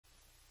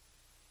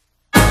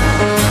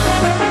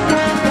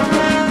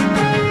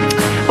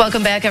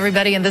Welcome back,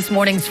 everybody, in this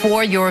morning's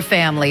For Your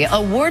Family.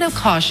 A word of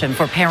caution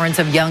for parents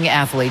of young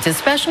athletes,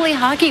 especially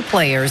hockey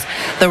players.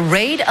 The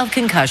rate of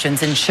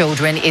concussions in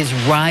children is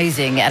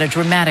rising at a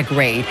dramatic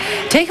rate.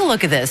 Take a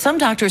look at this. Some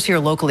doctors here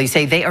locally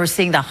say they are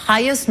seeing the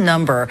highest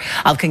number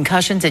of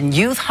concussions in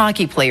youth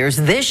hockey players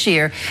this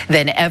year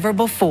than ever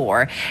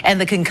before. And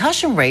the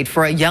concussion rate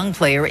for a young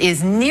player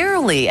is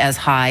nearly as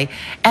high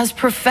as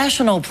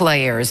professional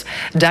players.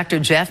 Dr.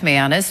 Jeff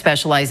Mjaanes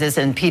specializes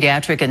in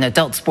pediatric and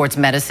adult sports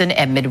medicine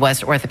at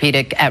Midwest Orthopaedics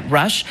at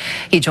Rush.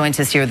 He joins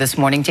us here this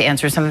morning to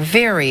answer some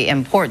very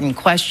important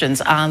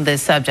questions on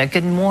this subject.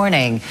 Good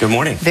morning. Good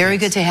morning. Very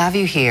good to have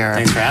you here.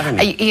 Thanks for having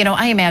me. You know,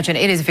 I imagine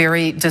it is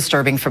very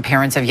disturbing for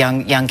parents of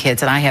young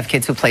kids, and I have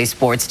kids who play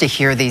sports, to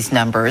hear these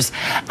numbers.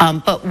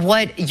 But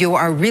what you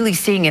are really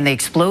seeing in the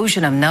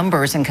explosion of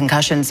numbers and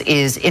concussions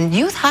is in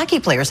youth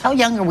hockey players. How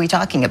young are we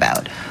talking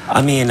about?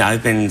 I mean,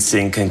 I've been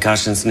seeing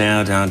concussions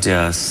now down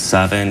to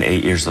 7,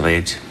 8 years of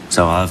age.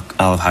 So I'll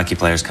have hockey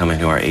players come in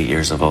who are 8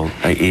 years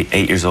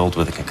old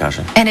with a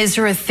concussion. And is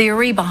there a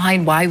theory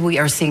behind why we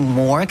are seeing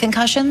more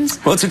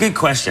concussions? Well, it's a good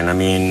question. I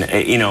mean,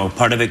 you know,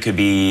 part of it could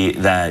be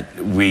that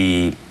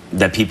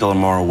people are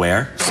more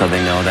aware, so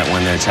they know that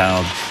when their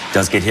child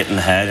does get hit in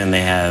the head and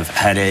they have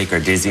headache or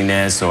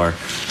dizziness or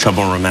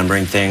trouble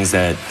remembering things,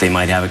 that they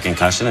might have a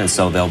concussion, and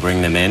so they'll bring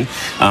them in.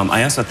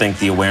 I also think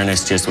the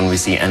awareness, just when we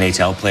see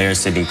NHL players,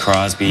 Sidney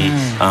Crosby,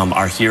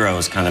 our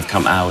heroes kind of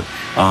come out,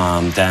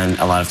 then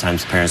a lot of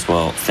times parents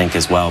will think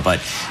as well. But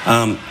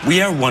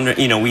we are wondering,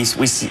 you know,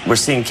 we're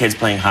seeing kids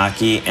playing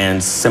hockey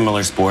and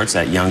similar sports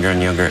at younger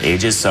and younger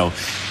ages, so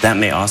that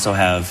may also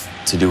have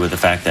to do with the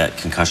fact that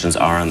concussions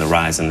are on the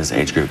rise in this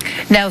age group.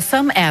 Now,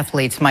 some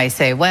athletes might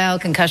say, well,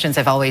 concussions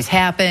have always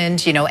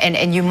happened, you know,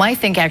 and you might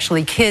think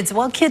actually kids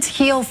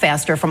heal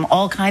faster from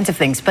all kinds of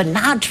things, but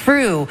not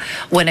true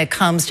when it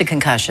comes to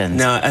concussions.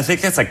 No, I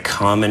think that's a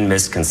common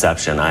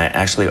misconception. I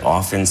actually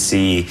often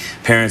see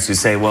parents who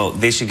say, well,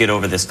 they should get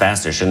over this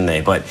faster, shouldn't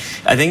they? But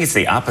I think it's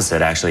the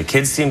opposite, actually.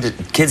 Kids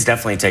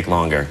definitely take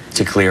longer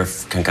to clear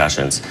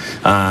concussions.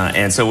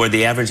 And so where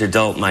the average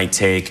adult might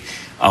take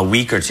a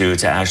week or two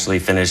to actually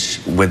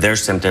finish with their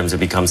symptoms and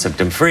become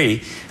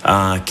symptom-free,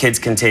 kids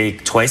can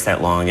take twice that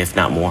long, if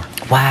not more.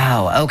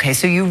 Wow. Okay,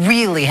 so you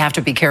really have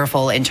to be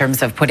careful in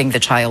terms of putting the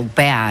child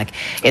back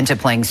into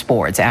playing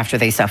sports after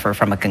they suffer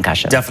from a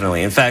concussion.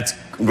 Definitely. In fact,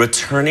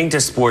 returning to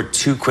sport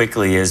too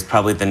quickly is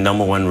probably the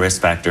 #1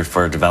 risk factor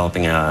for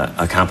developing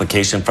a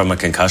complication from a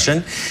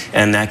concussion,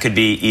 and that could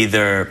be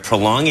either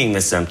prolonging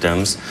the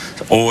symptoms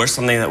or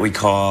something that we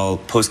call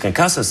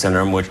post-concussive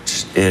syndrome,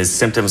 which is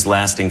symptoms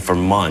lasting for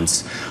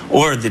months,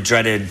 or the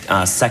dreaded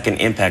second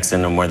impact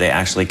syndrome, where they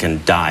actually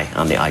can die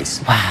on the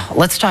ice. Wow.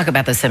 Let's talk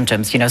about the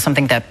symptoms, you know,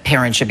 something that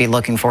parents should be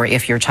looking for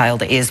if your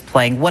child is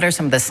playing. What are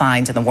some of the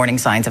signs and the warning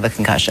signs of a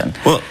concussion?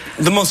 Well,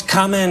 the most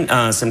common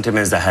symptom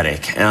is the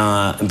headache,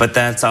 but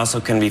that's also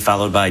can be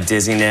followed by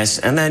dizziness,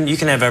 and then you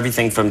can have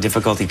everything from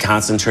difficulty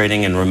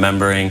concentrating and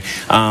remembering.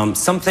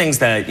 Some things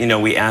that, you know,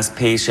 we ask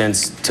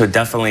patients to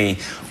definitely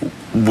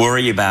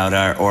worry about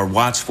or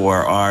watch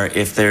for are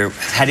if their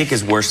headache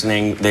is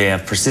worsening, they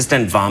have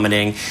persistent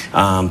vomiting,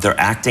 they're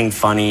acting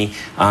funny.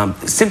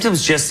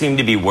 Symptoms just seem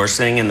to be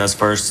worsening in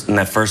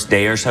that first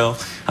day or so.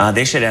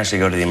 They should actually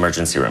go to the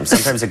emergency room.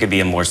 Sometimes it could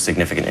be a more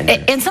significant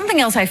injury. And something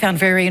else I found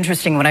very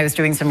interesting when I was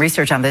doing some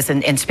research on this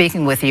and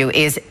speaking with you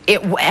is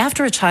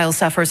after a child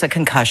suffers a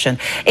concussion,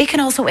 it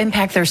can also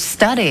impact their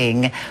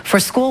studying for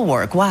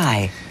schoolwork.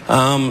 Why?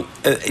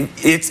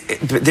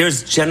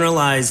 There's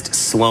generalized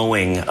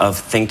slowing of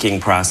thinking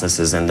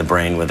processes in the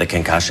brain with a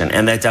concussion,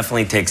 and that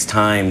definitely takes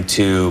time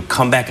to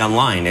come back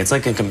online. It's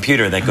like a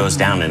computer that goes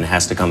down and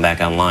has to come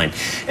back online.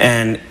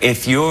 And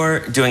if you're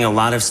doing a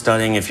lot of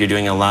studying, if you're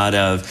doing a lot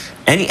of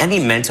any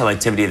mental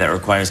activity that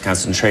requires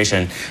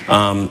concentration,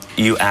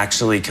 you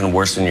actually can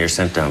worsen your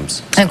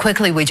symptoms. And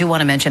quickly, we do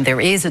want to mention there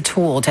is a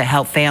tool to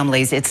help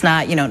families. It's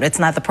not, you know, it's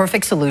not the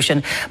perfect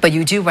solution, but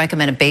you do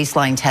recommend a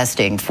baseline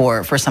testing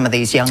for some of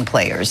these young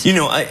players. You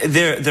know,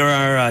 there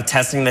are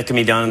testing that can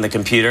be done on the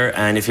computer,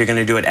 and if you're going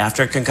to do it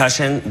after a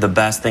concussion, the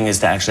best thing is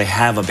to actually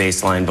have a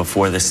baseline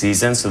before the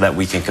season so that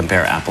we can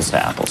compare apples to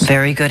apples.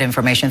 Very good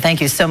information. Thank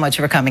you so much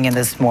for coming in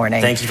this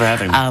morning. Thank you for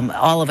having me.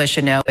 All of us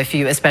should know,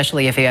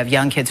 especially if you have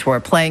young kids who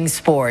are playing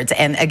sports.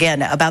 And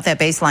again, about that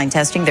baseline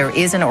testing, there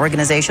is an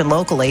organization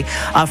locally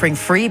offering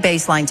free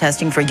baseline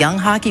testing for young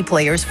hockey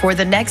players for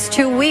the next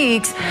 2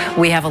 weeks.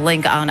 We have a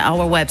link on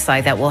our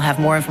website that will have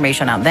more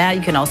information on that.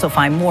 You can also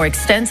find more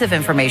extensive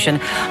information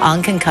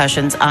on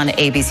concussions on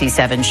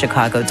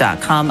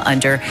abc7chicago.com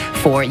under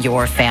For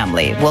Your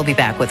Family. We'll be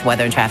back with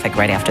weather and traffic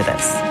right after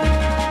this.